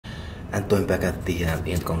And I'm back at the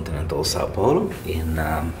InterContinental Sao Paulo in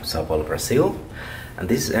Sao Paulo, Brazil. And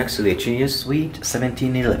this is actually a genius suite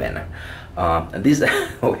 1711. And this,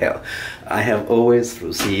 well, I have always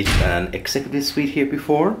received an executive suite here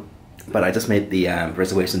before, but I just made the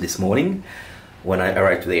reservation this morning when I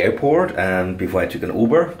arrived to the airport and before I took an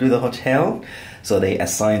Uber to the hotel. So they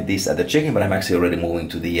assigned this at the check-in, but I'm actually already moving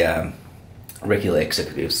to the regular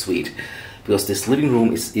executive suite because this living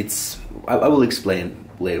room is I will explain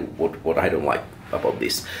later what I don't like about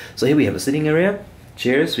this. So here we have a sitting area,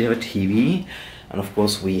 chairs, we have a TV, and of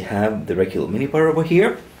course we have the regular minibar over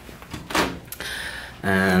here.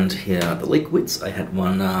 And here are the liquids. I had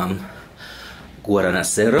one Guarana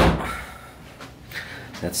Zero.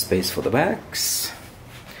 That's space for the bags.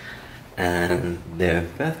 And the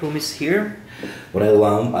bathroom is here. What I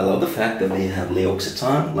love the fact that they have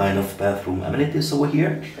L'Occitane line of bathroom amenities over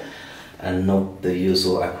here, and not the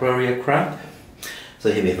usual Aquaria crap.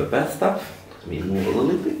 So here we have a bathtub. Let me move a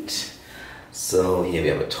little bit. So here we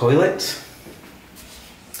have a toilet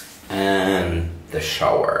and the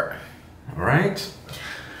shower. All right.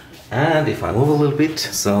 And if I move a little bit,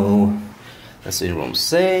 so the sitting room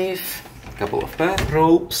safe, a couple of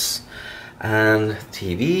bathrobes, and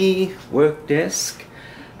TV, work desk,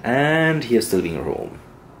 and here's the living room.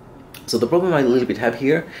 So the problem I a little bit have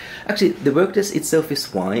here, actually the work desk itself is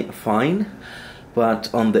fine, but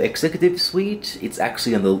on the executive suite, it's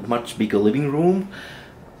actually in the much bigger living room,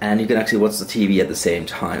 and you can actually watch the TV at the same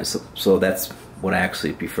time. So that's what I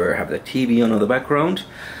actually prefer, have the TV on in the background,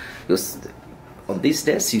 because on this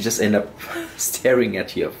desk you just end up staring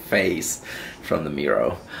at your face from the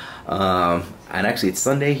mirror. And actually it's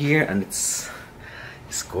Sunday here, and it's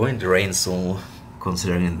going to rain soon,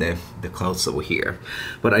 considering the clouds over here.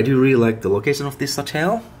 But I do really like the location of this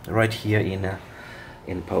hotel, right here in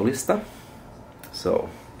Paulista. So,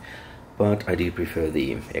 but I do prefer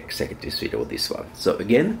the executive suite over this one. So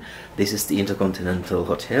again, this is the InterContinental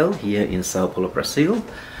Hotel here in Sao Paulo, Brazil,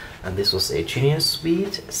 and this was a genius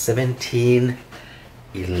suite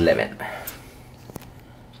 1711.